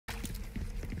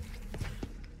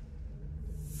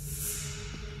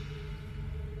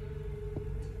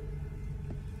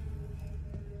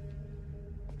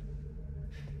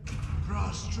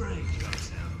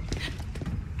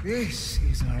This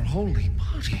is our holy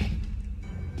body.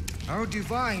 Our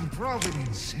divine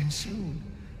providence, and soon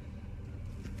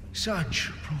such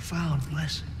a profound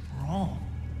blessing for all.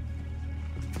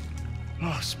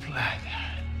 Lost blood.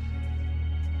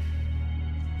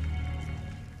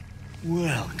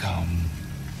 Welcome,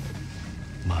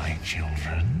 my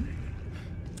children.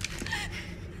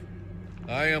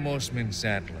 I am Osman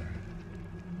Sadler,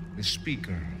 the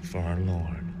speaker for our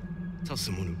Lord. Tell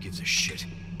someone who gives a shit.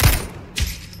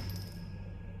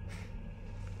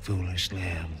 Foolish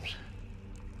lambs,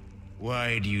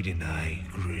 why do you deny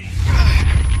grace?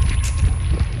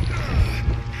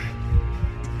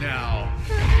 Now,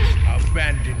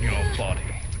 abandon your body.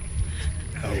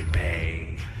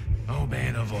 Obey.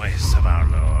 Obey the voice of our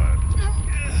Lord.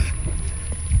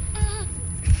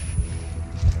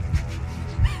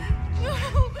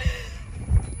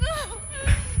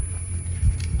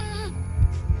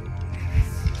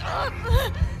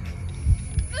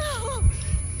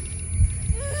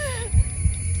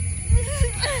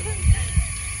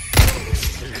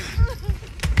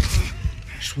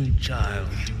 Sweet child,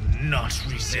 do not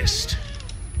resist.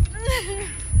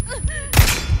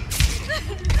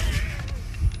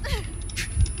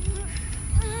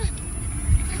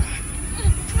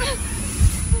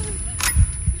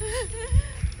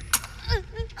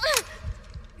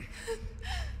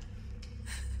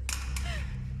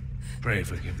 Pray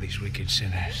forgive these wicked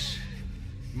sinners.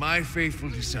 My faithful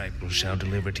disciples shall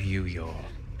deliver to you your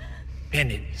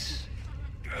penance.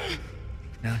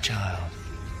 Now, child,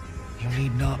 you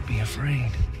need not be afraid.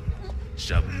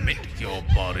 Submit your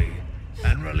body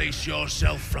and release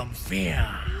yourself from fear.